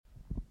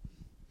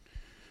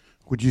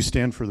Would you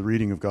stand for the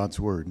reading of God's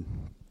Word?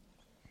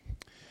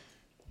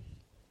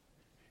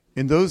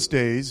 In those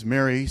days,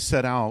 Mary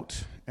set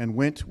out and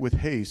went with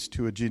haste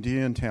to a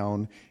Judean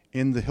town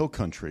in the hill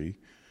country,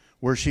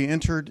 where she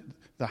entered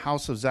the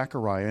house of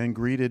Zechariah and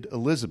greeted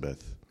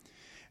Elizabeth.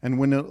 And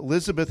when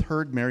Elizabeth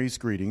heard Mary's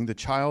greeting, the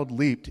child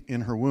leaped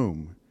in her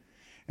womb.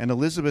 And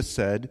Elizabeth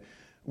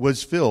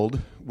was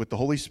filled with the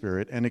Holy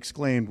Spirit and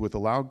exclaimed with a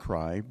loud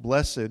cry,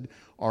 "Blessed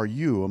are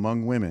you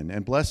among women,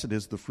 and blessed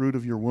is the fruit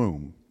of your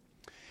womb.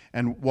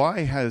 And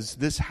why has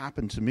this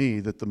happened to me,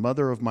 that the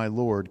mother of my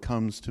Lord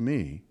comes to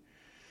me?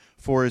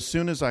 For as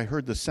soon as I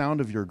heard the sound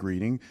of your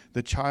greeting,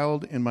 the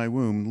child in my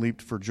womb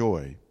leaped for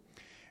joy.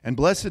 And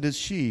blessed is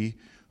she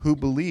who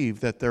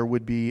believed that there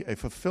would be a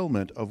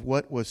fulfillment of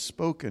what was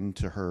spoken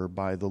to her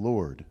by the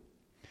Lord."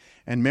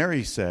 And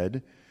Mary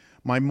said,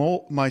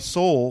 My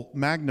soul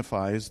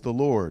magnifies the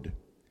Lord,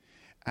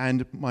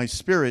 and my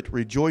spirit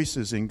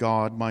rejoices in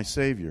God my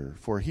Savior,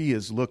 for he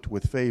has looked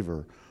with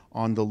favor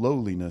on the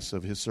lowliness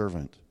of his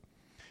servant.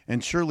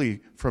 And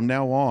surely from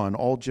now on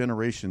all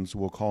generations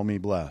will call me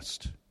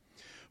blessed.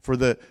 For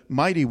the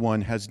Mighty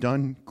One has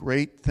done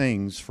great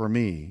things for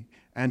me,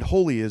 and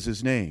holy is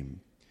his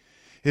name.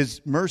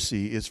 His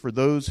mercy is for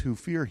those who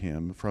fear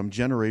him from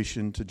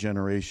generation to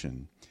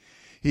generation.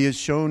 He has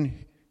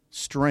shown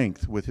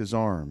strength with his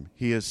arm.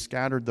 He has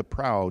scattered the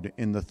proud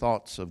in the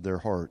thoughts of their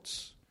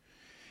hearts.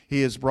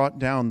 He has brought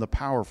down the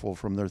powerful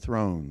from their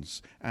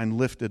thrones and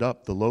lifted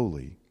up the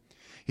lowly.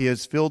 He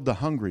has filled the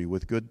hungry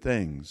with good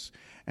things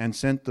and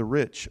sent the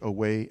rich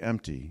away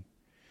empty.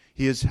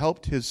 He has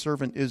helped his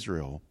servant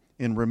Israel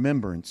in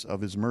remembrance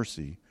of his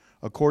mercy,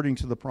 according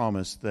to the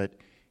promise that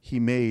he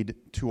made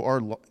to our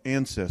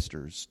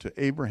ancestors, to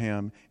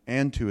Abraham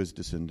and to his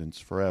descendants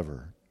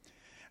forever.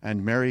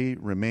 And Mary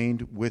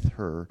remained with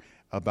her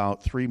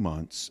about 3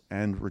 months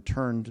and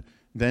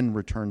then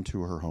returned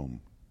to her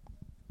home.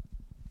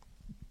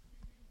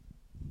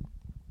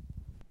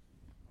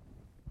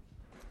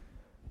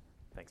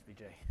 Thanks,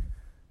 BJ.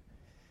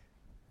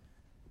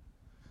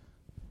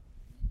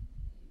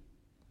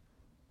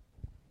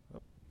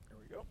 Oh, there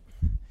we go.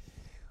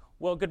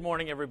 Well, good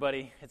morning,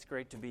 everybody. It's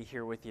great to be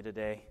here with you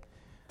today.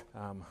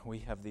 We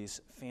have these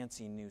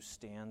fancy new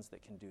stands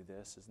that can do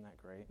this. Isn't that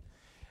great?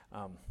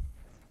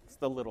 It's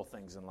the little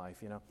things in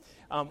life, you know.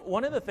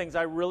 One of the things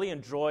I really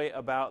enjoy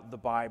about the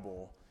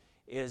Bible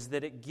is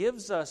that it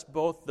gives us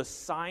both the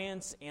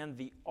science and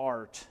the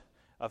art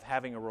of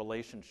having a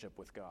relationship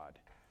with God.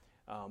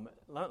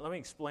 Let me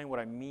explain what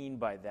I mean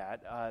by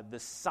that. The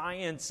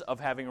science of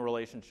having a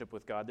relationship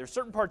with God. There's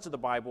certain parts of the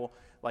Bible,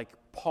 like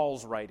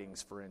Paul's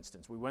writings, for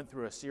instance. We went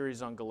through a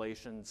series on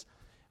Galatians,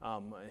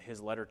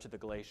 his letter to the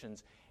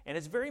Galatians, and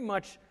it's very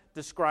much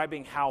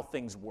describing how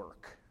things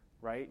work,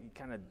 right? You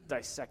kind of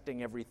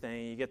dissecting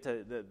everything. You get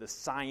to the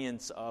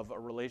science of a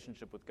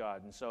relationship with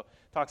God. And so it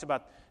talks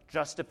about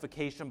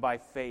justification by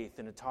faith,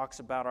 and it talks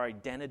about our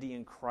identity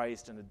in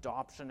Christ and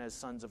adoption as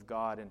sons of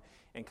God,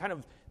 and kind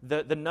of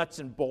the nuts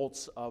and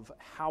bolts of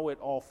how it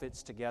all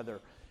fits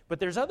together. But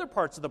there's other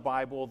parts of the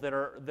Bible that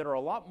are a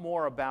lot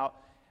more about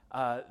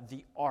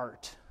the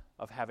art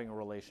of having a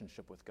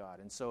relationship with God.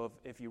 And so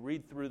if you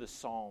read through the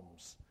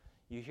Psalms,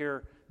 you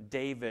hear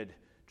David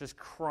just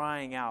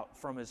crying out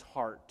from his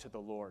heart to the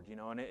Lord, you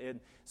know. And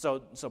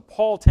so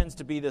Paul tends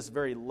to be this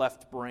very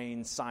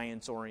left-brain,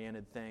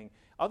 science-oriented thing.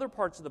 Other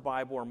parts of the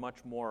Bible are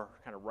much more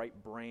kind of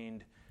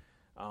right-brained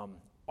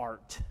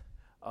art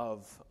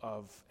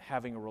of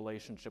having a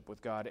relationship with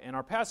God. And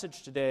our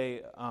passage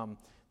today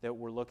that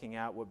we're looking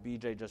at, what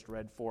BJ just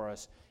read for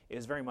us,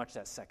 is very much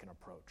that second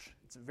approach.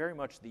 It's very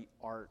much the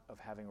art of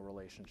having a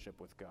relationship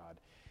with God.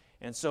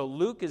 And so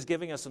Luke is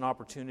giving us an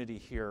opportunity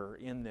here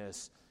in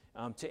this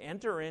to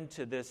enter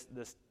into this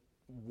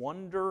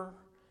wonder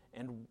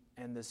and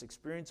this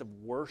experience of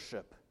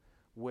worship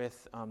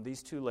with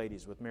these two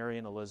ladies, with Mary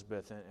and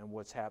Elizabeth, and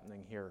what's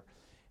happening here.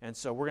 And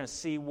so we're going to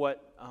see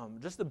what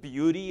just the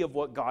beauty of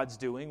what God's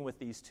doing with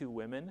these two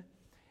women,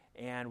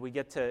 and we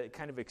get to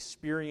kind of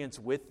experience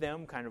with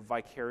them, kind of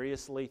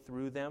vicariously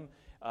through them,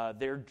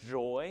 their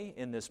joy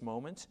in this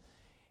moment,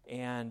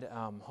 and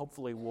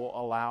hopefully we'll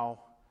allow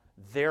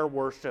their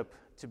worship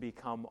to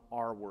become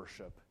our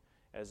worship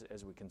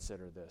as we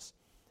consider this.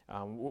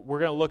 We're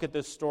going to look at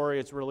this story.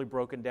 It's really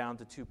broken down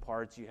to two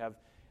parts. You have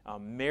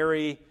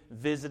Mary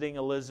visiting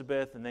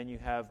Elizabeth, and then you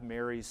have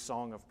Mary's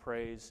song of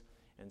praise,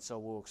 and so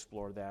we'll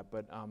explore that.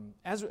 But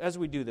as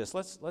we do this,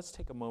 let's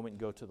take a moment and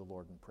go to the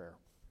Lord in prayer.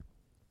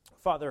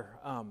 Father,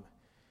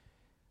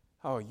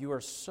 you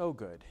are so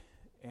good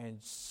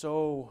and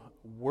so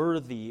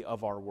worthy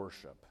of our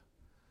worship.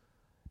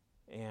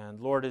 And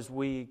Lord, as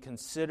we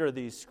consider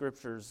these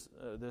scriptures,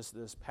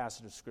 this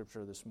passage of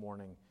Scripture this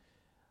morning,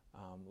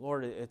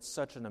 Lord, it's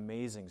such an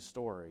amazing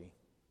story,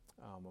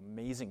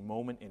 amazing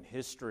moment in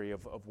history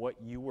of what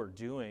you were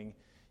doing,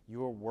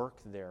 your work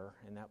there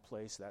in that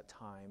place, that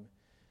time.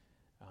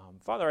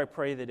 Father, I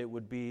pray that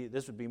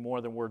this would be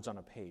more than words on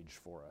a page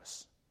for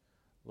us.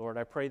 Lord,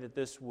 I pray that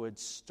this would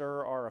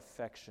stir our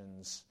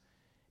affections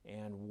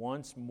and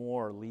once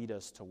more lead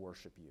us to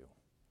worship you.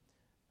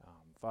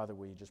 Father,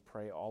 we just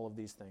pray all of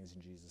these things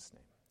in Jesus'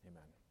 name.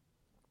 Amen.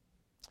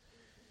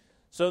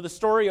 So the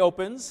story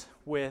opens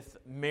with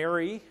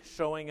Mary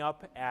showing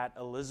up at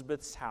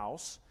Elizabeth's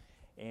house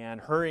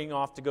and hurrying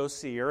off to go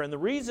see her. And the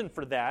reason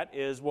for that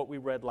is what we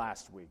read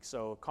last week.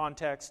 So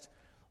context,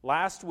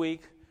 last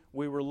week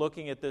we were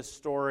looking at this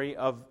story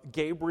of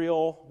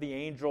Gabriel, the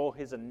angel,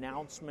 his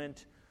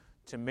announcement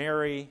to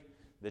Mary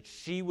that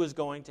she was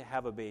going to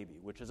have a baby,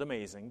 which is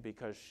amazing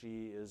because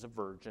she is a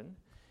virgin.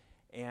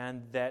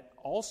 And that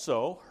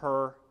also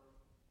her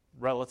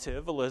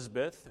relative,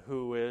 Elizabeth,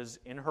 who is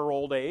in her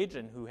old age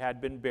and who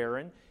had been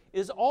barren,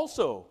 is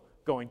also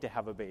going to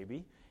have a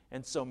baby.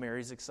 And so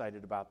Mary's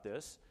excited about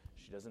this.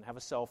 She doesn't have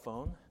a cell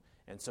phone,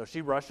 and so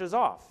she rushes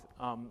off.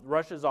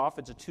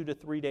 It's a 2 to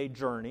 3 day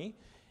journey,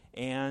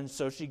 and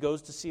so she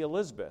goes to see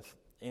Elizabeth.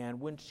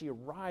 And when she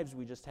arrives,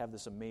 we just have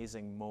this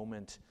amazing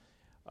moment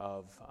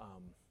of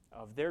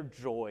their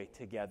joy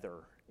together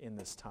in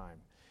this time.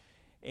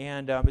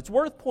 And it's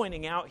worth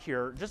pointing out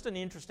here, just an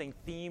interesting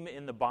theme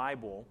in the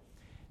Bible.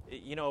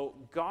 You know,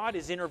 God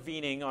is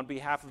intervening on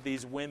behalf of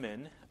these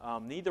women.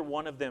 Neither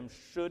one of them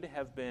should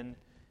have been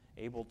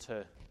able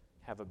to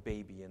have a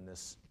baby in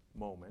this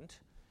moment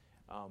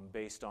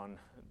based on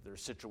their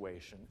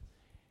situation.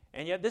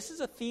 And yet this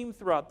is a theme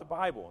throughout the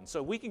Bible. And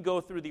so we can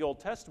go through the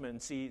Old Testament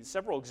and see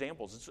several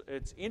examples.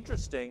 It's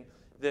interesting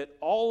that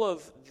all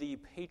of the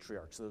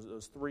patriarchs,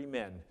 those three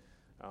men,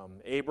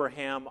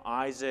 Abraham,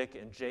 Isaac,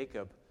 and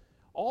Jacob,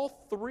 all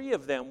three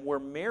of them were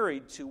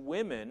married to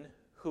women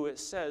who it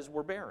says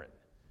were barren.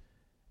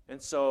 And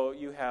so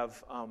you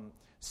have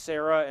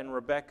Sarah and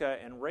Rebekah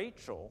and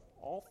Rachel,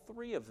 all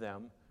three of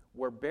them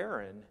were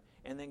barren,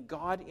 and then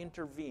God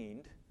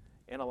intervened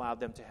and allowed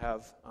them to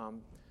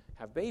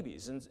have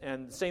babies.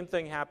 And the same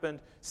thing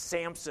happened.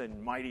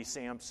 Samson, mighty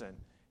Samson,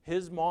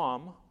 his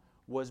mom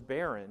was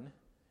barren,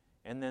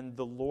 and then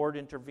the Lord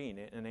intervened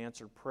and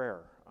answered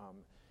prayer.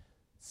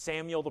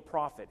 Samuel the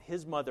prophet,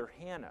 his mother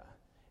Hannah,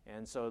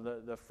 and so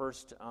the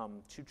first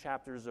 2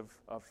 chapters of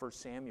 1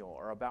 Samuel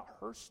are about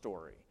her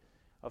story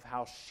of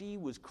how she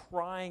was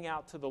crying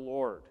out to the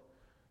Lord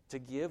to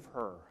give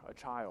her a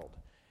child,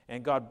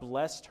 and God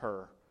blessed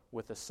her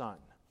with a son.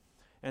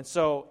 And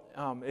so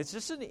it's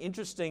just an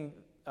interesting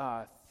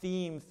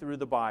theme through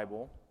the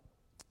Bible.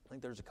 I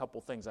think there's a couple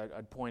things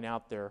I'd point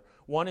out there.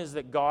 One is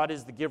that God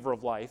is the giver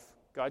of life.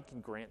 God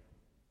can grant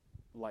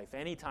life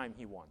anytime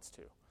He wants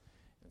to.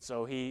 And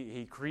so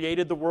He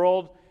created the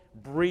world,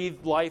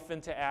 breathed life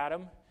into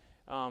Adam.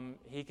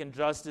 He can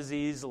just as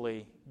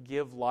easily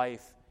give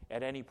life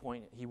at any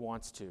point He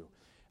wants to.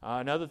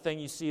 Another thing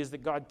you see is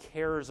that God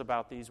cares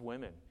about these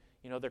women.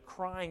 You know, they're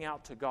crying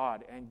out to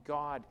God, and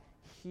God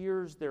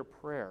hears their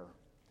prayer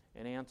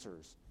and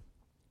answers.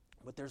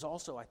 But there's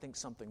also, I think,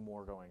 something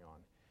more going on,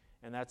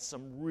 and that's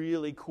some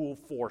really cool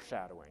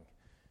foreshadowing.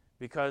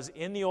 Because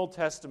in the Old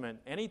Testament,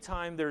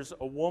 anytime there's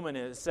a woman,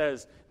 and it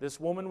says this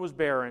woman was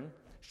barren,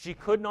 she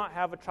could not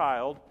have a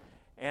child,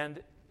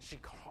 and she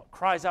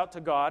cries out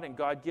to God, and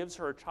God gives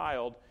her a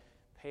child,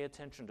 pay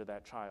attention to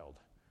that child,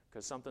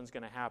 because something's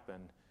going to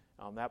happen.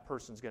 That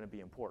person's going to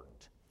be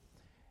important.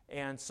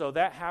 And so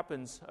that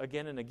happens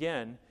again and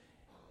again,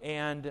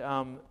 and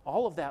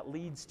all of that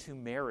leads to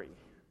Mary,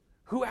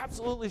 who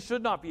absolutely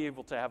should not be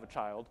able to have a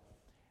child,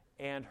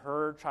 and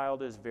her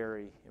child is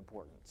very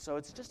important. So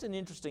it's just an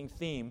interesting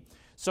theme.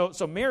 So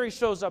Mary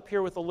shows up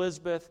here with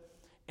Elizabeth,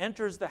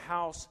 enters the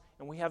house,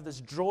 and we have this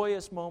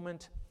joyous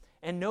moment.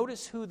 And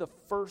notice who the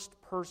first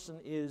person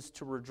is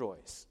to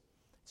rejoice.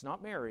 It's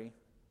not Mary.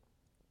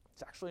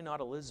 It's actually not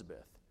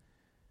Elizabeth.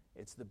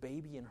 It's the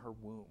baby in her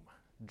womb.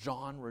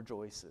 John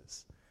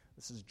rejoices.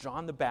 This is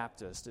John the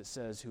Baptist, it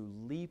says, who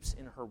leaps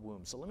in her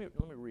womb. So let me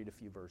read a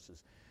few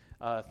verses.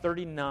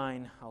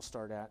 39, I'll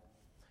start at.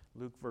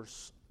 Luke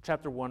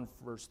chapter 1,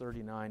 verse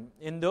 39.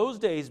 In those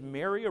days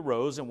Mary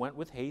arose and went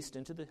with haste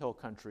into the hill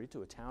country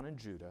to a town in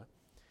Judah.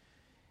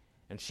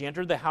 And she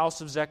entered the house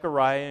of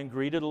Zechariah and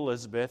greeted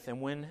Elizabeth. And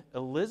when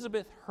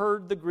Elizabeth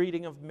heard the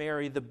greeting of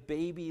Mary, the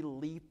baby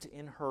leaped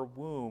in her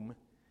womb,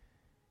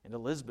 and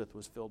Elizabeth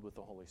was filled with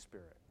the Holy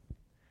Spirit.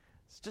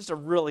 It's just a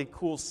really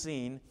cool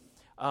scene.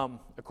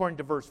 According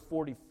to verse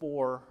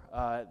 44,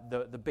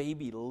 the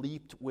baby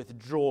leaped with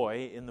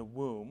joy in the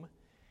womb.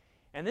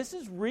 And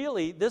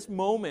this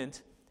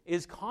moment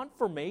is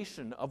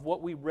confirmation of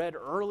what we read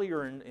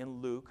earlier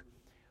in Luke,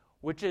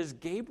 which is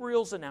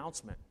Gabriel's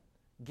announcement.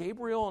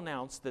 Gabriel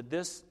announced that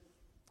this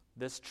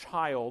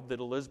child that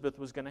Elizabeth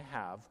was going to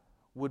have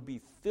would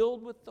be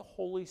filled with the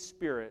Holy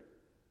Spirit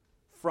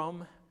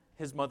from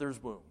his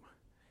mother's womb.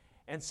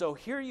 And so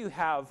here you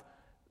have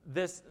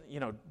this,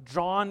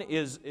 John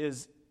is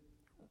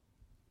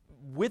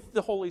with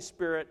the Holy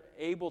Spirit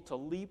able to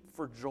leap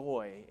for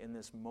joy in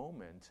this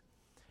moment,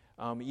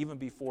 even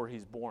before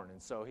he's born.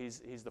 And so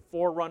he's the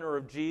forerunner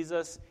of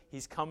Jesus.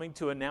 He's coming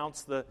to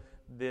announce the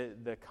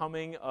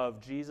coming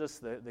of Jesus,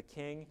 the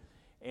King.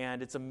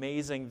 And it's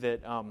amazing that,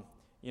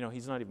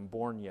 he's not even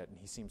born yet, and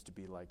he seems to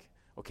be like,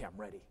 okay, I'm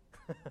ready.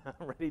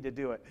 I'm ready to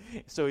do it.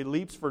 So he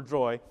leaps for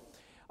joy.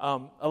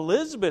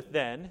 Elizabeth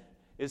then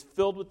is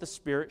filled with the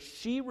Spirit.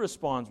 She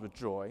responds with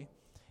joy.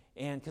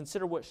 And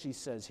consider what she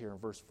says here in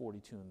verse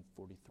 42 and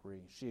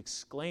 43. She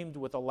exclaimed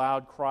with a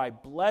loud cry,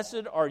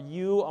 "Blessed are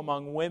you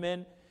among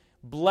women.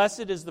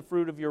 Blessed is the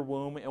fruit of your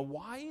womb. And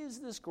why is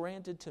this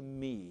granted to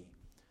me,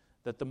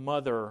 that the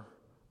mother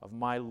of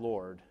my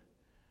Lord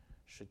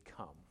should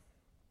come?"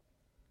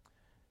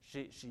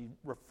 She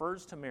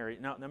refers to Mary.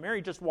 Now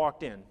Mary just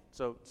walked in.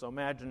 So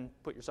imagine,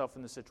 put yourself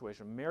in the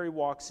situation. Mary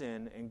walks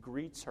in and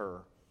greets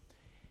her.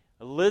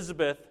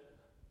 Elizabeth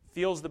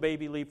feels the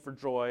baby leap for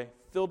joy,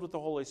 filled with the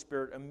Holy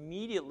Spirit,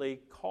 immediately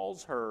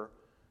calls her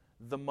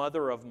the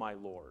mother of my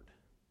Lord.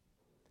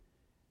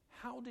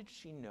 How did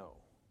she know?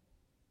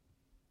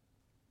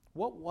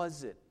 What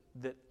was it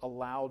that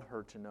allowed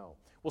her to know?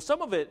 Well,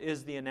 some of it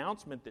is the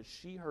announcement that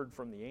she heard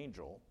from the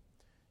angel.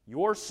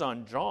 Your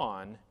son,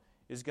 John,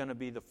 is going to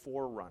be the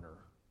forerunner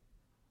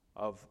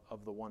of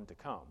the one to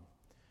come.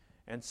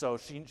 And so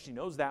she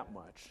knows that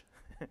much.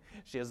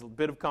 She has a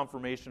bit of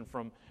confirmation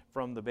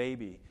from the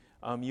baby.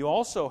 You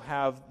also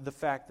have the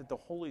fact that the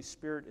Holy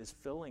Spirit is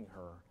filling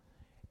her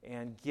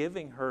and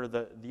giving her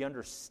the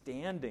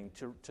understanding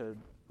to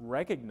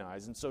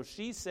recognize. And so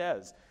she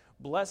says,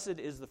 "Blessed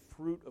is the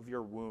fruit of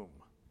your womb."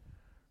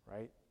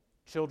 Right?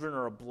 Children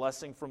are a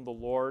blessing from the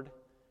Lord,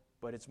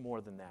 but it's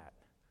more than that.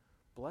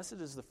 Blessed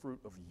is the fruit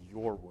of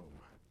your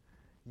womb.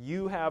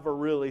 You have a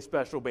really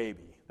special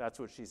baby. That's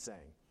what she's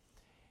saying.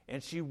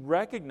 And she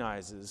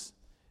recognizes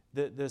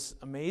this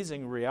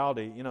amazing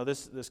reality.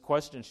 This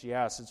question she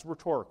asks, it's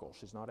rhetorical.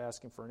 She's not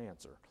asking for an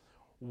answer.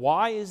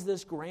 Why is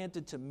this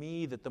granted to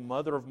me, that the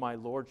mother of my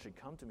Lord should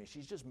come to me?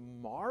 She's just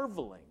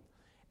marveling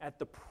at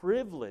the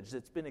privilege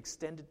that's been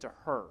extended to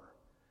her,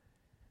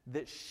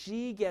 that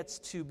she gets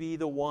to be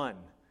the one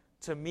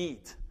to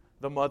meet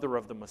the mother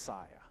of the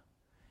Messiah.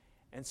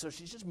 And so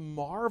she's just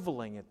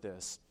marveling at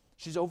this.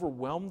 She's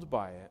overwhelmed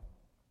by it.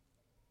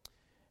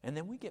 And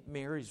then we get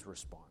Mary's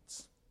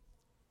response.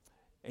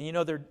 And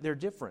they're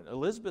different.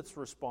 Elizabeth's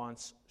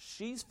response,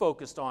 she's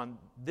focused on,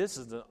 this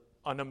is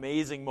an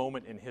amazing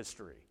moment in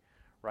history,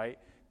 right?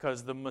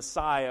 Because the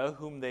Messiah,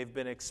 whom they've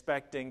been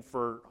expecting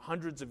for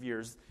hundreds of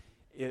years,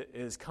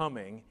 is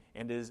coming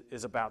and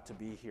is about to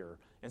be here.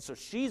 And so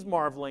she's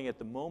marveling at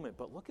the moment,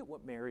 but look at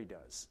what Mary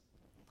does.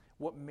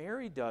 What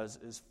Mary does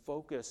is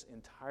focus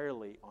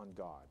entirely on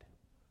God.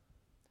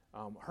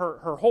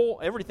 Her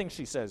whole, everything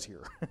she says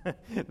here,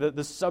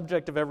 the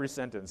subject of every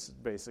sentence,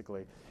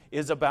 basically,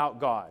 is about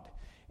God.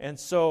 And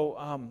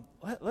so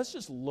let's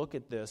just look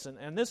at this,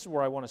 and this is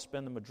where I want to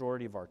spend the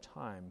majority of our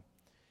time,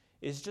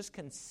 is just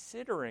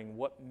considering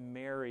what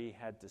Mary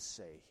had to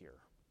say here.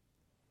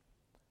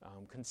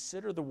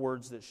 Consider the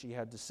words that she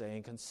had to say,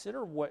 and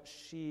consider what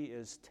she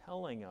is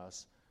telling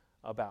us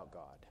about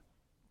God.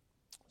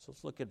 So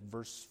let's look at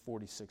verse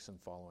 46 and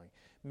following.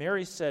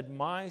 Mary said,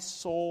 "My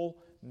soul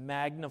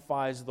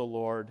magnifies the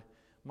Lord.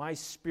 My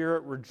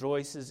spirit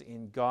rejoices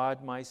in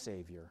God my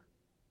Savior.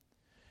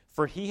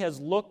 For he has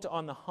looked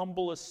on the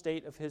humble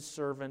estate of his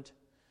servant.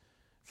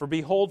 For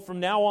behold, from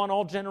now on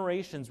all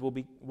generations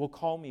will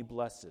call me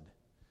blessed.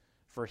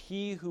 For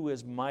he who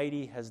is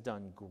mighty has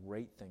done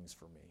great things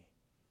for me,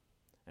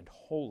 and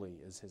holy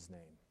is his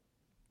name."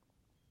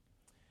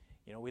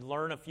 We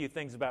learn a few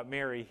things about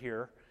Mary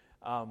here.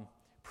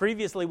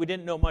 Previously, we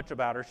didn't know much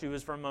about her. She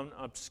was from an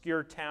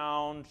obscure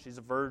town. She's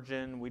a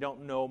virgin. We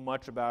don't know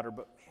much about her,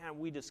 but man,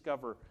 we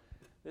discover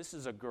this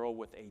is a girl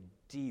with a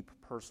deep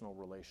personal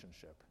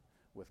relationship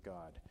with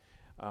God.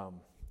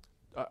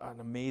 An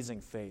amazing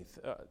faith.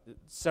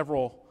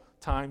 Several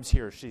times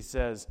here she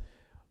says,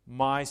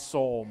 "My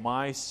soul,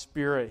 my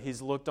spirit."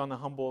 He's looked on the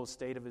humble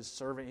estate of his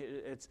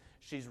servant.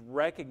 She's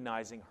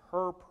recognizing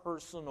her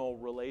personal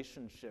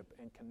relationship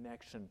and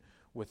connection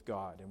with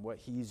God and what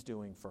he's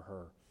doing for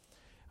her.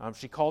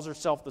 She calls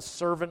herself the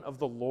servant of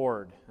the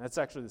Lord. That's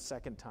actually the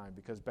second time,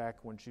 because back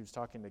when she was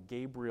talking to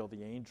Gabriel,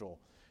 the angel,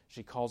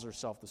 she calls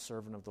herself the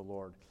servant of the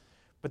Lord.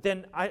 But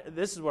then,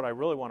 this is what I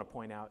really want to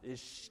point out,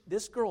 is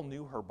this girl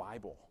knew her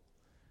Bible.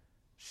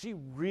 She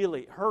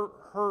really,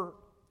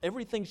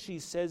 everything she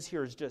says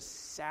here is just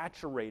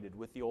saturated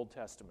with the Old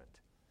Testament.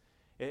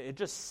 It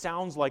just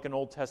sounds like an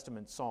Old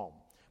Testament psalm.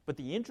 But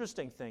the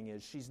interesting thing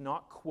is she's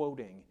not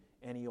quoting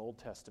any Old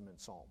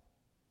Testament psalm.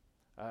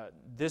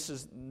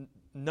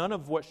 None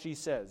of what she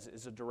says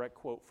is a direct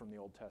quote from the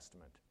Old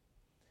Testament,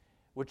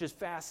 which is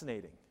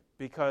fascinating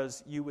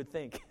because you would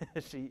think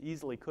she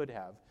easily could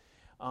have.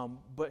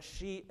 But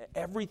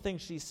everything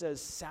she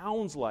says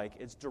sounds like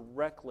it's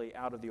directly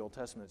out of the Old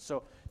Testament.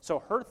 So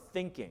her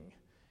thinking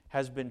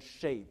has been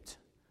shaped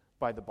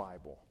by the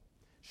Bible.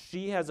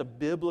 She has a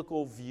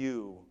biblical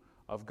view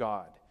of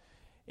God.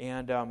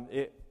 And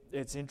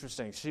it's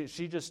interesting.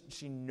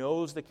 She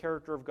knows the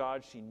character of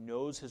God. She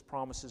knows his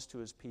promises to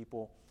his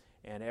people.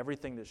 And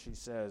everything that she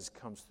says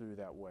comes through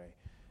that way.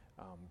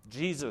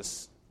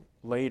 Jesus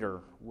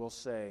later will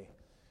say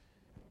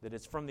that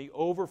it's from the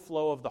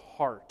overflow of the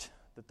heart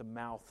that the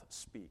mouth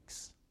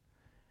speaks.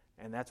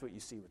 And that's what you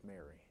see with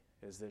Mary,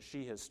 is that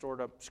she has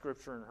stored up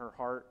Scripture in her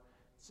heart.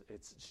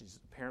 She's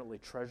apparently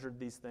treasured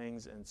these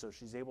things, and so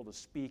she's able to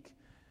speak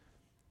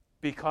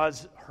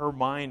because her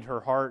mind,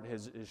 her heart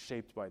is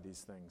shaped by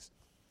these things.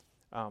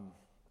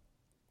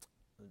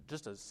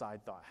 Just a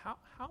side thought,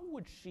 how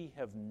would she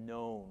have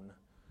known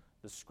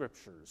the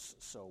Scriptures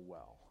so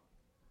well?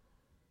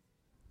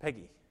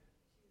 Peggy?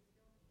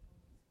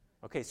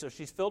 Okay, so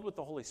she's filled with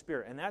the Holy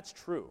Spirit, and that's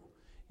true.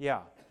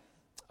 Yeah.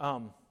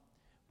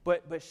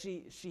 But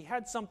she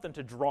had something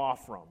to draw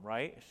from,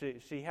 right?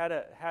 She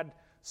had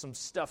some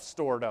stuff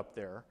stored up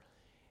there.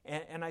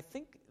 And I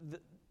think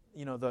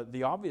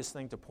the obvious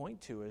thing to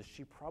point to is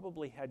she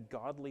probably had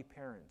godly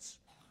parents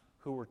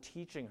who were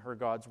teaching her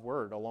God's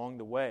word along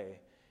the way.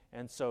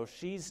 And so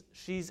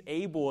she's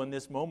able in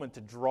this moment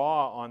to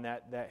draw on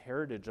that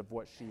heritage of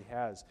what she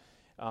has.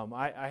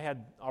 I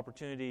had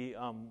opportunity,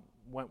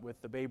 went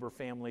with the Baber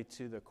family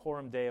to the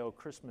Coram Deo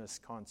Christmas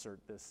concert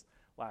this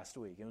last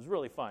week. It was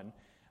really fun.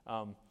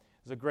 It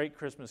was a great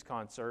Christmas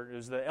concert. It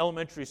was the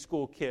elementary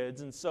school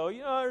kids, and so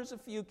there's a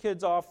few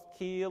kids off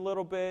key a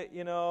little bit,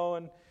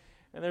 and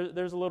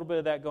there's a little bit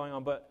of that going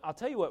on. But I'll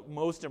tell you what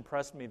most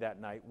impressed me that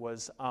night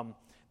was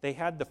they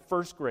had the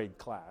first grade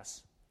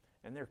class,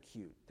 and they're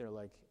cute. They're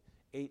like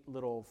 8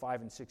 little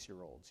 5 and 6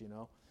 year olds,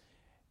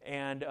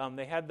 And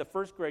they had the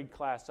first grade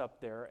class up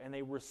there, and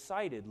they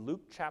recited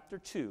Luke chapter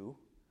 2,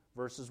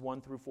 verses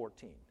 1 through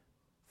 14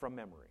 from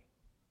memory,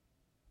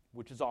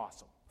 which is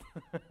awesome.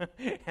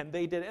 And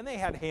they did, and they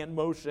had hand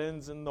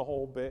motions and the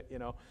whole bit,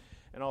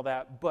 and all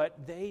that.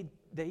 But they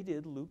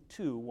did Luke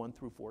 2, 1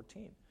 through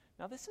 14.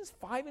 Now, this is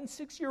 5 and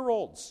 6 year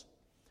olds.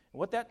 And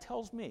what that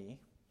tells me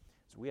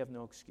is we have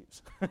no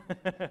excuse.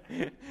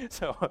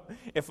 So,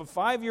 if a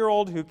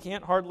 5-year-old who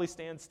can't hardly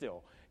stand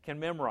still can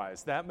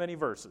memorize that many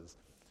verses,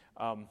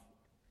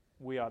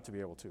 we ought to be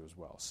able to as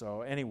well.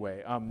 So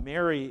anyway,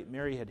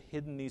 Mary had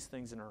hidden these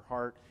things in her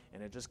heart,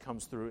 and it just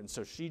comes through. And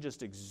so she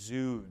just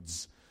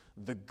exudes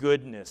the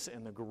goodness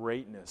and the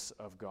greatness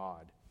of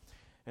God.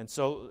 And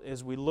so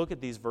as we look at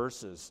these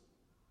verses,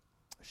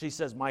 she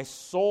says, "My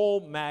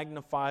soul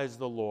magnifies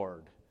the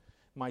Lord.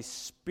 My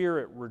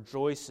spirit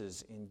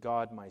rejoices in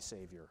God my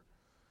Savior."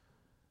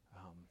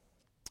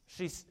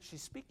 She's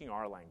speaking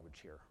our language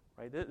here,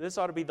 right? This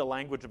ought to be the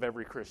language of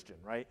every Christian,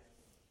 right?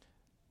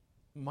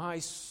 My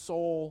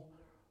soul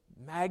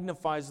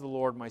magnifies the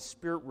Lord. My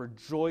spirit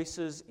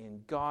rejoices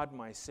in God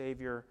my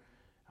Savior.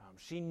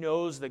 She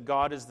knows that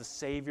God is the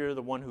Savior,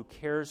 the one who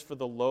cares for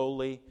the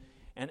lowly.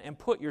 And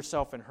put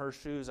yourself in her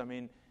shoes. I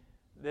mean,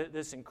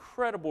 this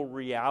incredible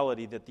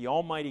reality that the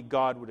Almighty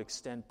God would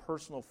extend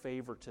personal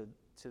favor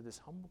to this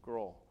humble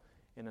girl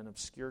in an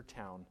obscure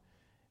town.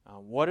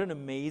 What an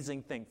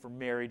amazing thing for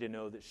Mary to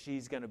know that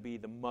she's going to be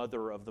the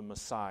mother of the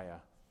Messiah.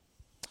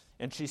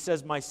 And she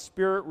says, "My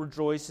spirit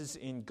rejoices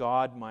in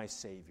God my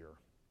Savior."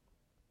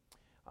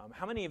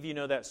 How many of you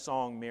know that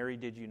song, "Mary,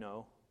 Did You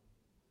Know"?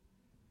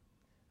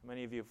 How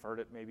many of you have heard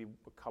it maybe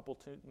a couple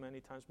too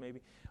many times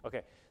maybe?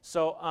 Okay,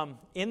 so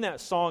in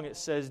that song it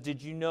says,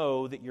 "Did you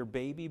know that your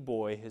baby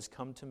boy has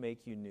come to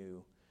make you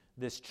new?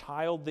 This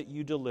child that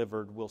you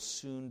delivered will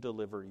soon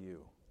deliver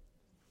you."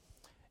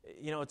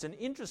 It's an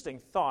interesting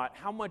thought.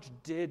 How much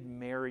did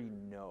Mary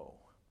know?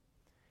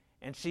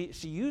 And she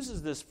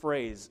uses this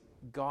phrase,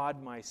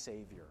 "God my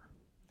Savior,"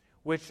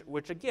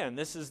 which again,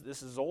 this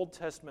is Old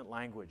Testament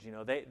language.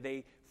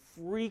 They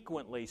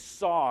frequently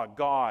saw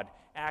God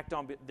act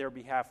on their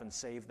behalf and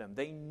save them.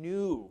 They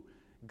knew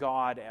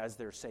God as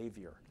their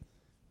Savior.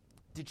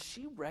 Did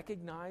she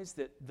recognize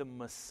that the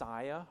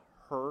Messiah,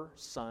 her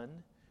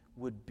son,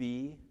 would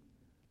be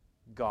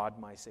God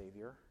my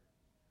Savior?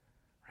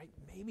 Right?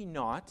 Maybe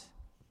not.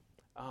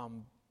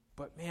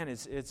 But man,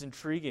 it's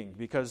intriguing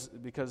because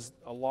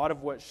a lot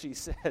of what she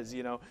says,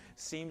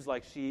 seems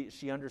like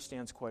she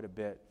understands quite a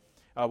bit.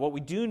 What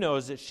we do know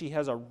is that she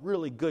has a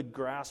really good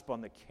grasp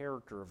on the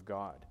character of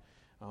God.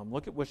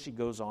 Look at what she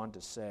goes on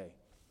to say.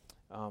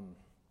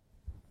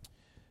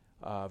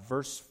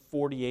 Verse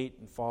 48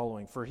 and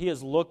following. "For he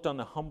has looked on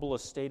the humble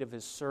estate of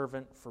his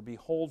servant. For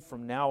behold,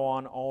 from now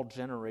on all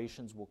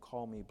generations will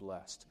call me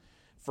blessed.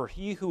 For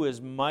he who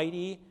is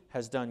mighty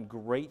has done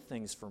great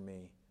things for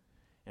me,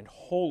 and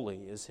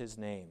holy is his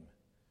name.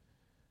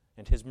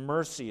 And his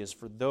mercy is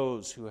for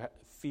those who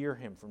fear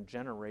him from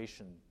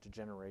generation to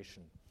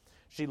generation."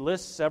 She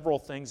lists several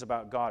things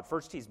about God.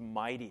 First, he's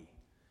mighty.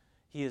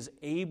 He is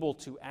able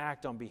to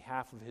act on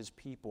behalf of his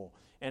people.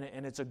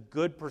 And it's a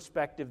good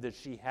perspective that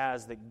she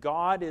has, that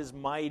God is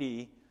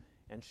mighty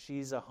and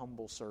she's a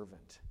humble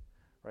servant.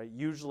 Right?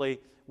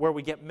 Usually where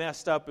we get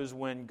messed up is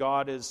when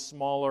God is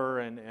smaller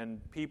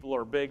and people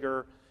are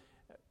bigger.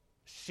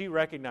 She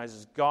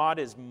recognizes God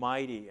is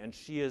mighty and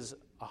she is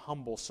a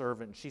humble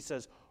servant. She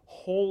says,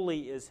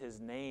 "Holy is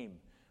his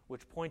name,"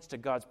 which points to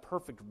God's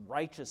perfect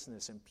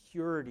righteousness and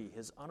purity,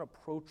 his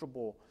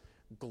unapproachable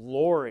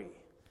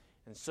glory.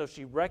 And so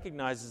she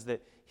recognizes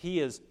that he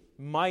is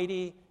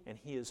mighty and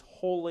he is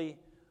holy,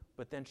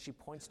 but then she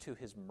points to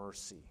his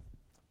mercy.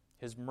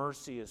 His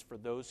mercy is for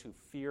those who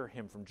fear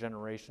him from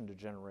generation to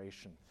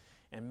generation.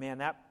 And man,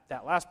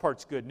 that last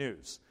part's good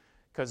news.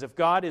 Because if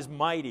God is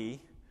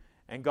mighty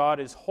and God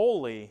is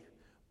holy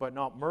but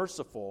not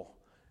merciful,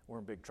 we're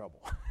in big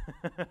trouble,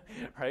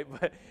 right?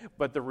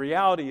 But the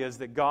reality is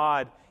that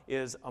God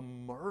is a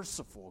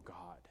merciful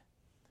God.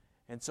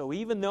 And so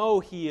even though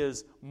He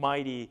is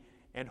mighty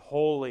and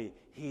holy,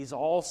 He's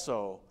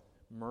also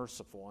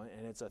merciful.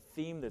 And it's a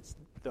theme that's,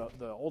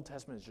 the Old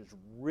Testament is just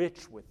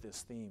rich with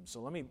this theme.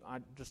 So I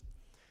just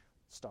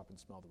stop and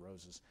smell the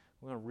roses.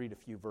 I'm going to read a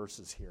few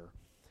verses here.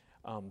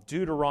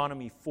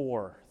 Deuteronomy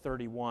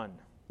 4:31.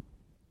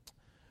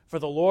 For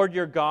the Lord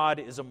your God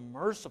is a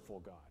merciful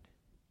God.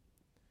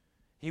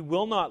 He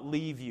will not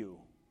leave you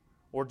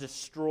or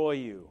destroy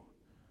you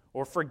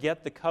or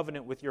forget the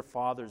covenant with your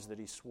fathers that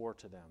He swore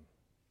to them.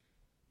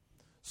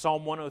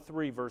 Psalm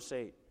 103, verse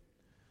 8.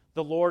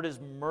 The Lord is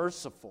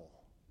merciful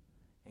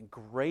and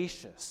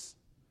gracious,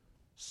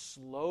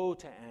 slow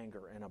to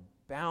anger, and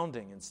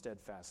abounding in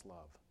steadfast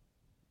love.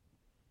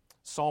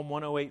 Psalm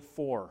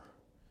 108:4.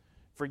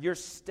 For your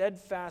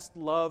steadfast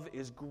love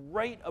is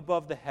great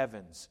above the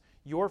heavens.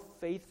 Your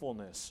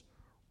faithfulness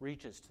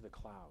reaches to the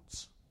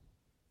clouds.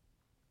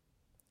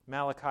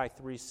 Malachi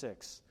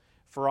 3:6.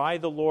 For I,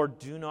 the Lord,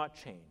 do not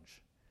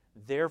change.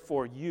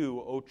 Therefore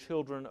you, O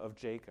children of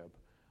Jacob,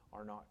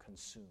 are not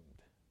consumed.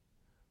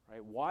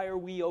 Right? Why are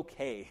we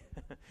okay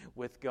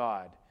with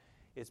God?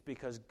 It's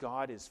because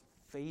God is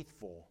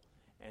faithful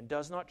and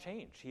does not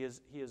change. He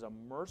is a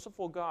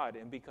merciful God,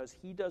 and because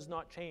He does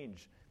not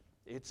change,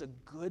 it's a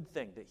good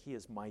thing that He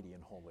is mighty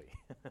and holy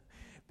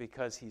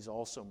because He's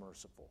also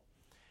merciful.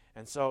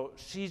 And so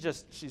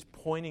she's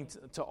pointing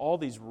to all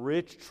these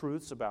rich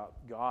truths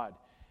about God.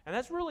 And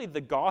that's really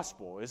the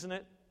gospel, isn't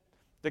it?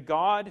 The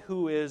God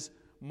who is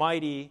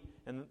mighty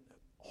and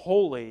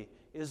holy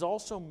is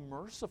also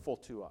merciful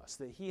to us,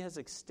 that He has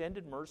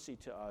extended mercy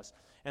to us.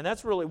 And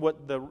that's really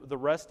what the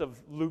rest of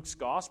Luke's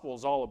gospel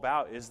is all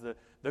about, is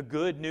the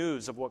good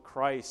news of what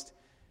Christ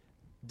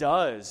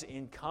does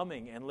in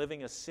coming and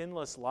living a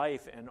sinless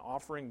life and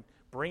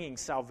bringing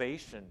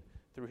salvation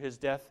through His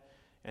death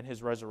and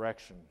His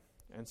resurrection.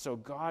 And so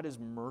God is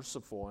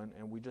merciful,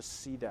 and we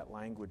just see that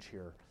language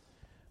here.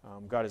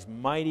 God is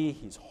mighty,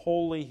 He's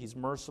holy, He's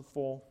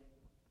merciful.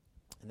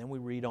 And then we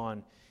read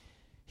on,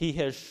 He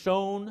has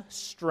shown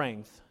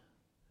strength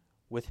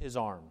with His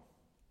arm.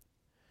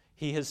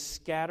 He has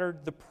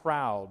scattered the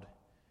proud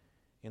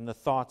in the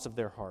thoughts of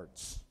their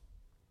hearts.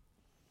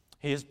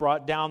 He has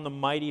brought down the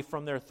mighty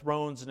from their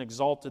thrones and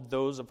exalted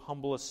those of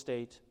humble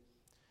estate.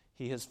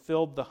 He has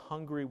filled the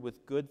hungry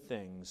with good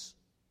things,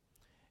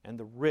 and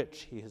the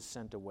rich He has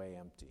sent away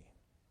empty.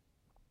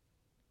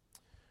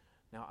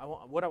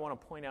 Now, what I want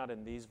to point out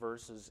in these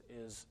verses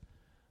is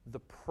the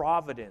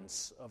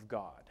providence of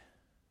God.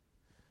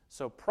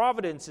 So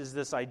providence is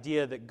this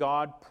idea that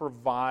God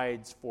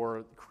provides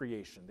for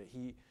creation,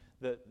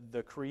 that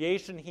the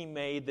creation He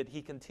made, that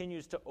He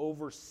continues to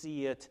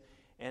oversee it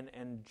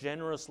and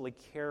generously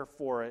care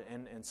for it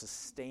and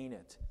sustain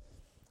it.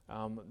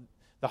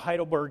 The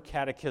Heidelberg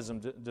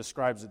Catechism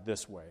describes it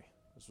this way.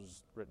 This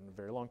was written a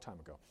very long time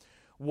ago.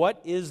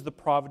 What is the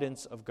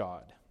providence of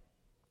God?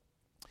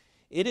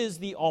 It is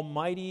the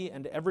almighty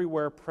and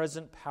everywhere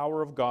present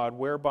power of God,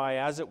 whereby,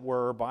 as it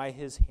were, by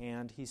His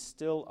hand, He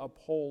still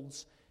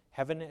upholds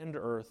heaven and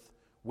earth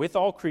with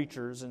all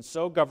creatures, and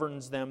so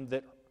governs them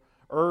that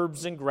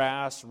herbs and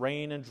grass,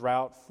 rain and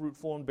drought,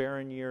 fruitful and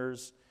barren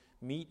years,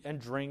 meat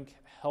and drink,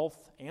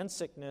 health and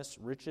sickness,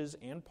 riches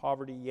and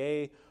poverty,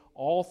 yea,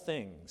 all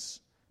things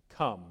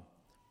come,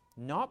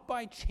 not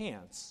by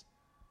chance,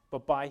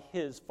 but by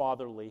His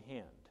fatherly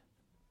hand.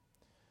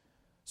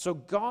 So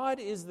God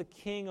is the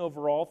king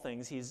over all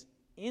things. He's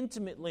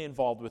intimately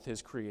involved with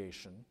His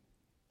creation.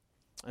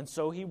 And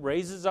so He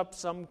raises up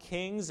some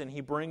kings and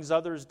He brings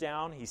others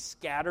down. He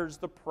scatters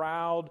the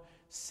proud,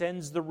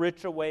 sends the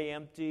rich away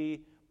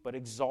empty, but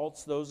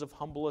exalts those of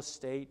humble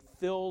estate,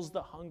 fills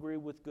the hungry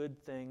with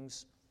good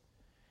things.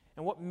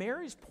 And what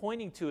Mary's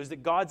pointing to is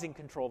that God's in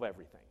control of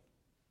everything.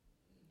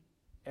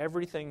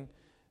 Everything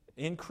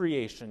in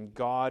creation,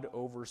 God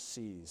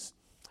oversees.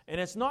 And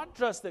it's not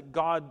just that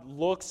God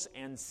looks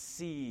and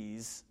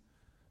sees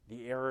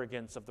the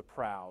arrogance of the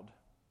proud,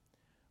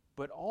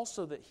 but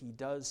also that He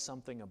does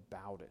something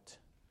about it.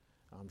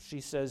 She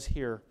says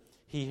here,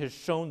 He has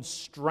shown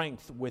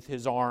strength with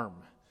His arm,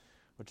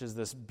 which is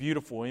this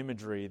beautiful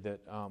imagery that,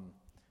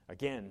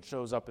 again,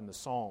 shows up in the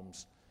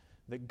Psalms,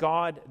 that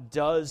God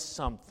does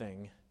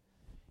something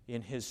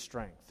in His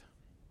strength.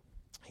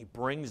 He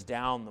brings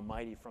down the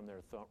mighty from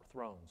their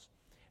thrones.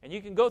 And you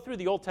can go through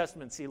the Old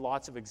Testament and see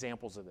lots of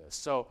examples of this.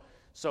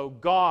 So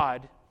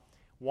God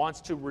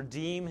wants to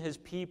redeem His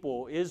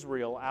people,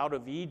 Israel, out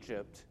of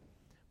Egypt,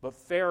 but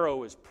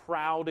Pharaoh is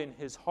proud in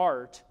his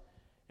heart,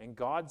 and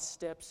God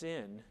steps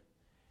in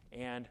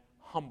and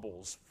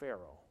humbles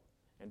Pharaoh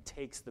and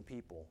takes the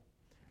people,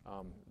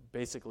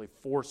 basically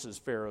forces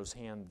Pharaoh's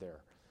hand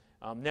there.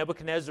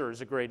 Nebuchadnezzar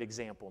is a great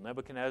example.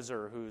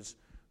 Nebuchadnezzar, who's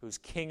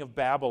king of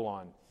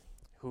Babylon,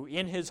 who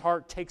in his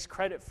heart takes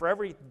credit for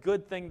every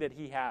good thing that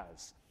he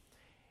has.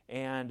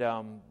 And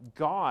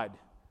God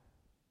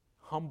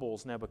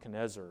humbles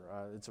Nebuchadnezzar.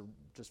 It's a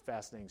just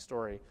fascinating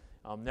story.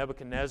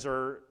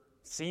 Nebuchadnezzar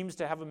seems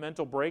to have a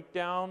mental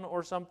breakdown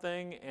or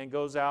something and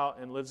goes out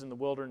and lives in the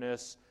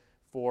wilderness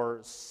for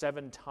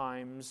 7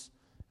 times,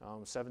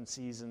 7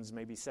 seasons,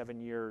 maybe 7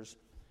 years.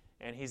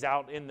 And he's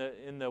out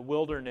in the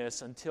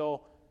wilderness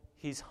until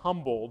he's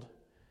humbled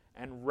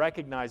and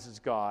recognizes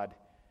God,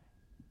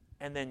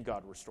 and then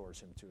God restores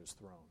him to his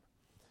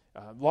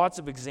throne. Lots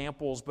of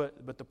examples,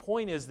 but the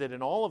point is that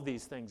in all of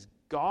these things,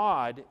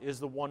 God is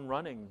the one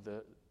running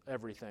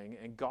everything,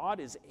 and God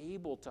is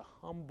able to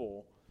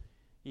humble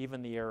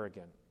even the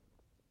arrogant.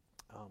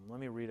 Let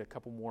me read a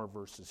couple more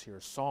verses here.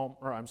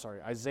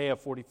 Isaiah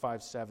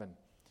 45:7.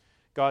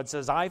 God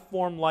says, I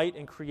form light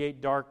and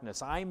create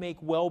darkness. I make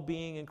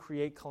well-being and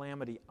create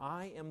calamity.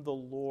 I am the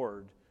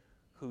Lord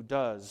who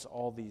does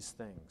all these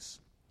things.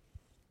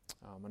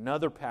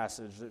 Another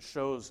passage that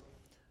shows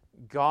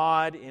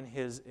God in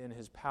his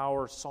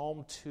power,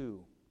 Psalm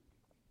 2.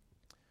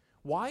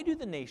 Why do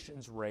the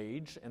nations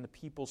rage and the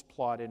peoples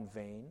plot in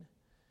vain?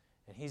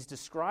 And he's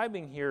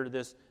describing here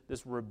this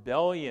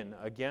rebellion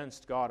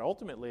against God,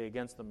 ultimately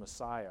against the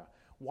Messiah.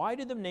 Why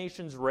do the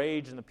nations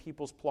rage and the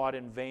peoples plot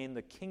in vain?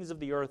 The kings of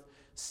the earth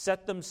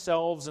set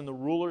themselves and the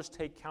rulers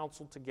take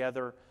counsel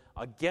together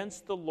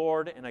against the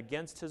Lord and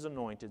against his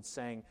anointed,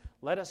 saying,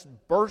 let us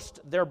burst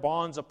their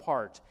bonds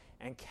apart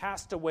and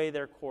cast away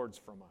their cords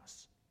from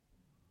us.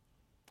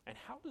 And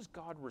how does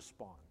God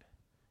respond?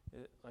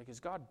 Is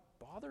God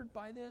bothered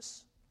by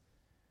this?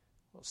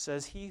 Well, it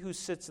says, he who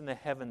sits in the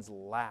heavens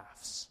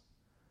laughs.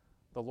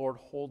 The Lord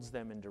holds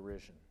them in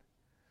derision.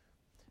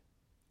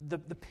 The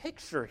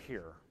picture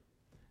here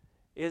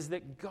is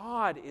that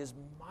God is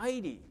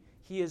mighty.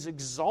 He is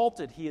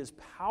exalted. He is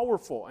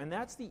powerful. And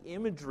that's the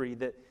imagery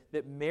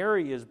that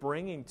Mary is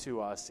bringing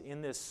to us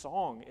in this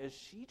song, as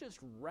she just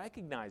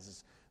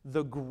recognizes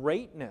the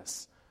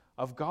greatness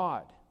of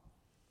God.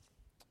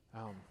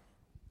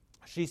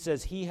 She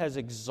says, he has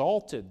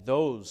exalted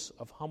those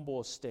of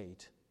humble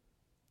estate.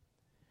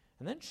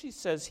 And then she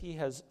says, he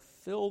has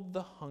filled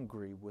the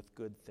hungry with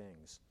good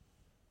things.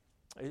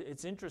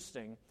 It's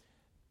interesting.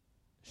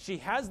 She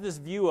has this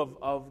view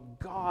of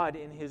God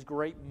in his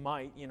great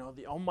might,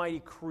 the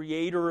almighty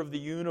creator of the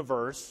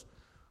universe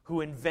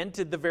who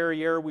invented the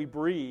very air we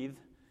breathe.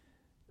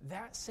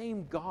 That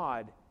same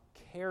God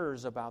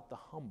cares about the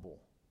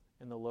humble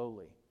and the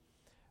lowly.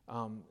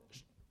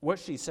 What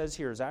she says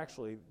here is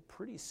actually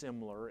pretty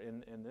similar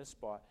in this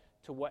spot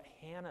to what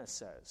Hannah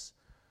says.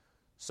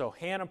 So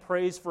Hannah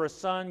prays for a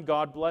son.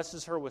 God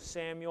blesses her with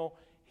Samuel.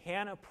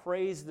 Hannah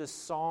prays this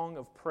song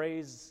of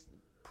praise,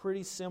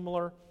 pretty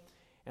similar.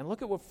 And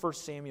look at what 1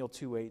 Samuel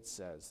 2:8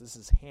 says. This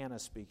is Hannah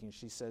speaking.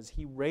 She says,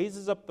 he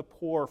raises up the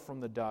poor from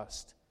the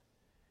dust.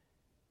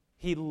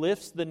 He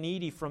lifts the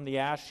needy from the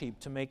ash heap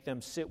to make them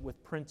sit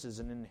with princes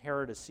and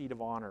inherit a seat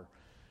of honor.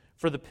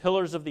 For the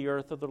pillars of the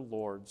earth are the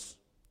Lord's,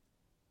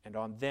 and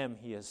on them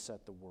he has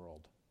set the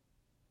world.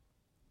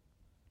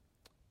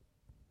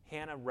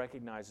 Hannah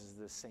recognizes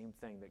this same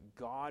thing, that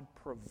God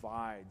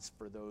provides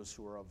for those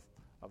who are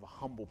of a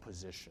humble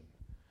position.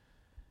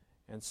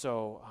 And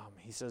so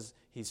he says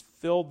he's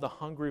filled the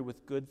hungry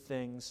with good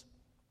things,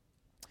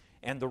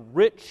 and the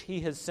rich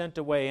he has sent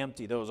away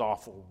empty, those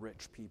awful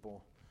rich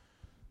people.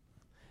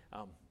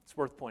 It's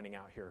worth pointing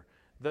out here.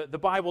 The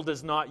Bible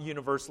does not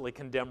universally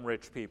condemn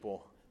rich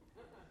people,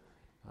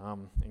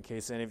 in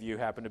case any of you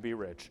happen to be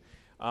rich.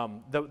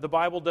 The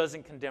Bible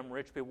doesn't condemn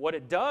rich people. What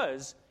it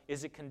does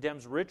is it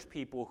condemns rich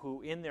people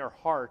who in their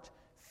heart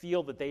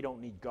feel that they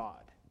don't need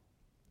God,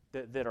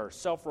 that are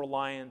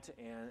self-reliant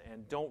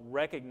and don't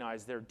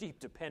recognize their deep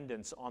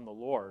dependence on the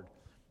Lord.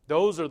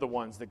 Those are the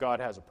ones that God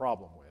has a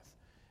problem with.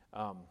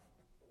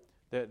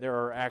 There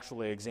are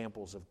actually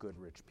examples of good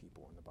rich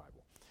people in the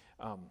Bible.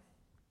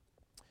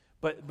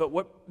 But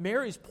what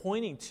Mary's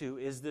pointing to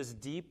is this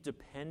deep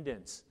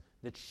dependence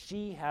that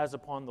she has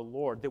upon the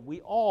Lord, that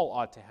we all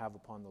ought to have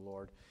upon the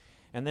Lord.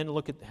 And then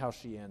look at how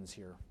she ends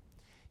here.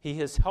 He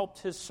has helped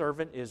his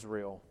servant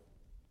Israel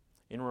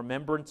in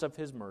remembrance of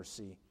his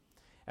mercy,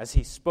 as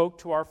he spoke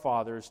to our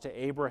fathers, to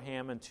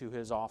Abraham and to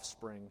his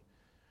offspring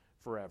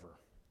forever.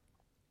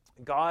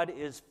 God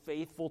is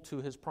faithful to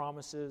his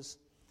promises.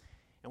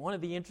 And one of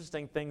the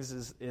interesting things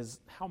is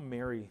how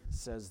Mary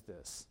says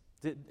this.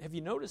 Have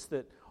you noticed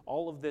that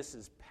all of this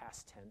is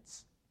past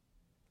tense?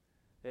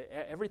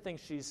 Everything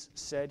she's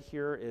said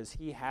here is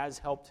he has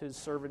helped his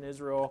servant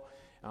Israel.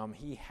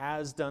 He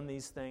has done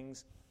these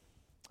things.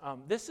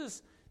 This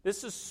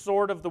is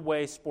sort of the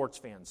way sports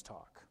fans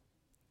talk.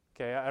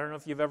 Okay, I don't know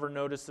if you've ever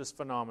noticed this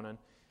phenomenon.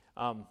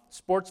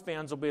 Sports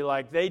fans will be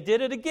like, they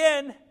did it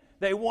again.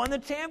 They won the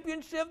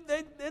championship.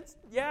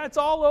 It's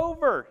all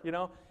over,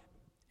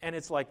 And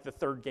it's like the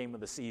third game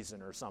of the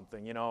season or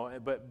something,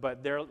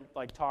 But they're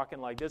like talking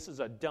like, this is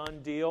a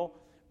done deal.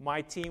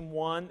 My team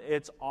won.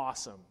 It's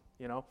awesome,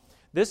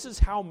 This is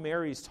how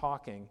Mary's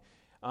talking.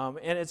 And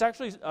it's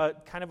actually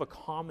kind of a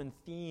common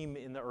theme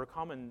or a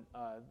common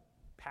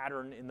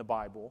pattern in the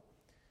Bible,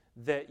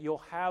 that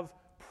you'll have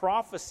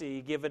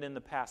prophecy given in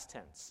the past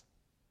tense.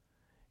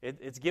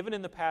 It's given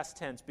in the past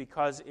tense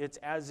because it's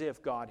as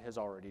if God has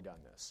already done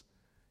this.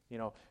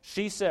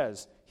 She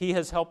says, he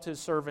has helped his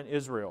servant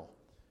Israel.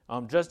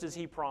 just as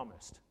he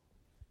promised.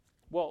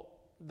 Well,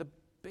 the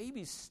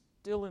baby's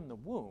still in the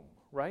womb,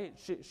 right?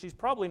 She's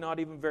probably not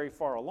even very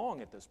far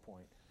along at this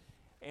point.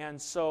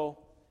 And so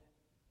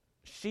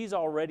she's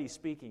already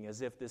speaking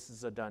as if this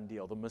is a done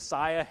deal. The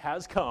Messiah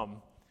has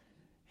come.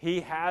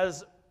 He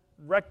has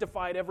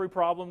rectified every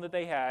problem that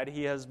they had.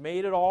 He has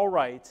made it all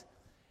right.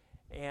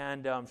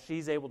 And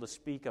she's able to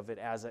speak of it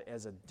as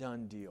a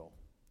done deal.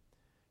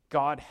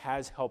 God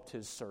has helped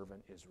his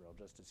servant Israel,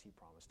 just as he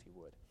promised he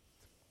would.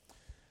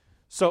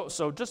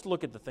 So just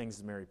look at the things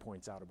that Mary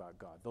points out about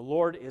God. The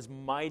Lord is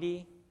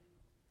mighty.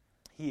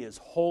 He is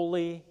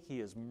holy. He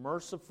is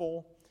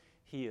merciful.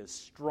 He is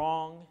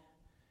strong.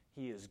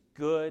 He is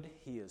good.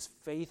 He is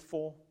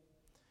faithful.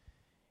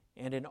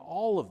 And in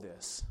all of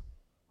this,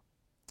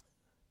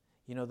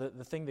 you know,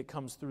 the thing that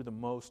comes through the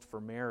most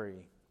for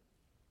Mary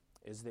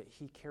is that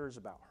he cares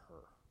about her.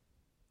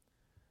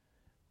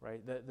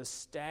 Right? The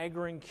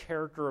staggering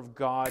character of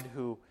God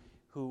who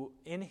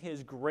in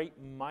his great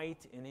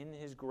might and in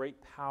his great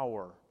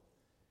power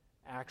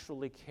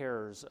actually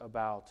cares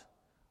about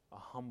a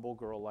humble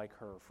girl like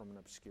her from an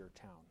obscure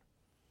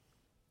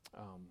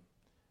town.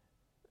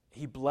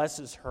 He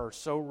blesses her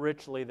so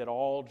richly that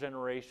all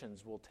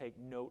generations will take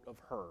note of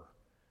her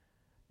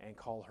and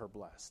call her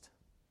blessed.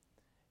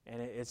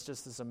 And it's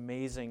just this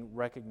amazing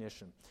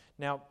recognition.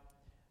 Now,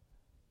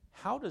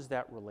 how does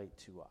that relate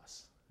to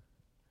us?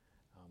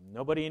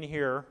 Nobody in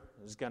here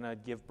is going to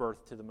give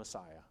birth to the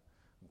Messiah.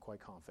 I'm quite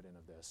confident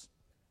of this.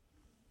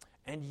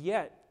 And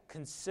yet,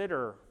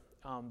 consider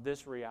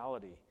this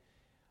reality.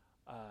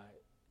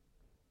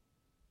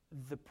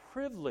 The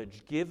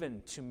privilege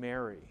given to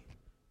Mary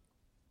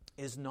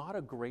is not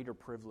a greater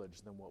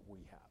privilege than what we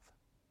have.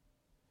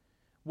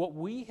 What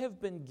we have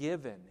been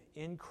given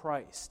in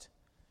Christ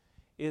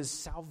is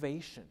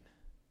salvation.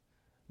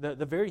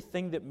 The very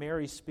thing that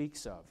Mary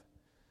speaks of.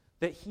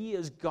 That he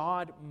is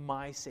God,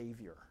 my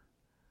Savior.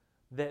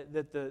 That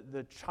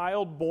the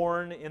child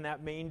born in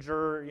that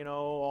manger, you know,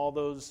 all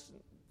those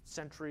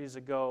centuries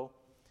ago,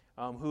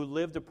 who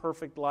lived a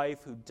perfect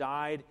life, who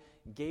died,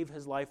 gave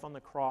his life on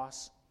the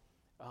cross,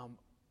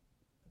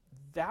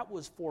 that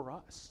was for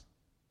us,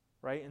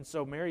 right? And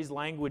so Mary's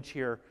language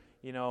here,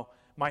 you know,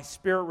 my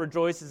spirit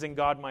rejoices in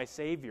God, my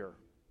Savior.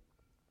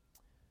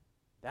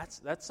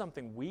 That's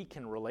something we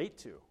can relate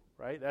to,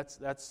 right?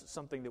 That's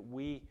something that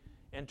we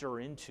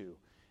enter into.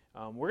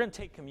 We're going to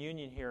take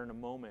communion here in a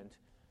moment.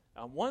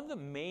 One of the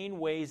main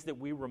ways that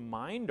we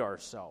remind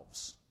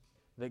ourselves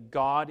that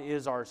God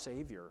is our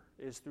Savior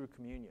is through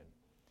communion.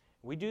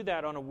 We do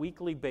that on a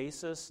weekly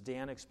basis.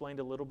 Dan explained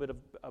a little bit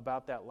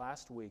about that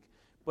last week.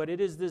 But it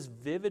is this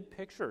vivid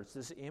picture, it's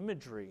this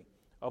imagery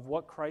of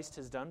what Christ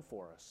has done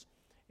for us.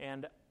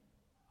 And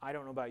I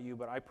don't know about you,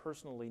 but I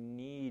personally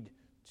need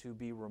to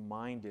be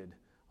reminded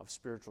of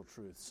spiritual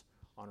truths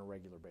on a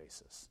regular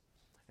basis.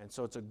 And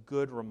so it's a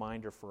good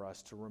reminder for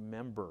us to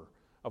remember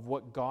of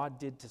what God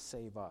did to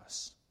save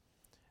us.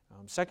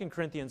 2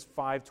 Corinthians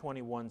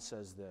 5:21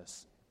 says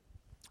this,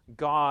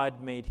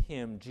 God made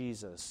him,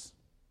 Jesus,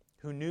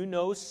 who knew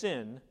no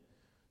sin,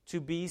 to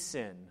be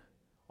sin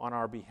on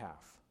our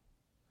behalf,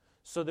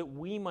 so that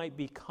we might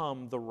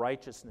become the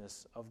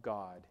righteousness of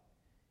God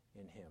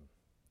in him.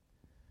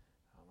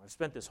 I've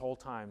spent this whole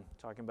time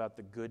talking about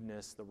the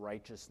goodness, the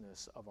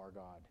righteousness of our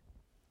God.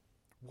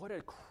 What a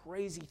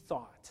crazy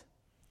thought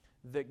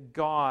that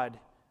God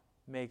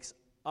makes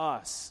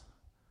us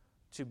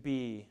to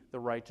be the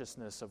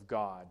righteousness of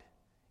God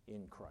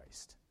in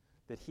Christ.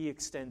 That he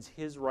extends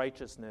his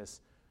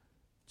righteousness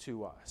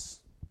to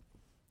us.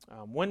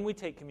 When we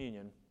take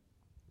communion,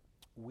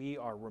 we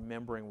are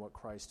remembering what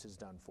Christ has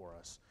done for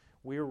us.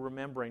 We are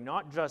remembering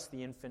not just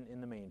the infant in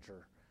the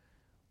manger,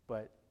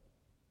 but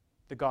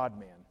the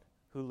God-man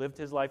who lived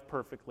his life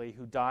perfectly,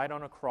 who died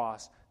on a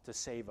cross to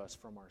save us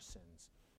from our sins.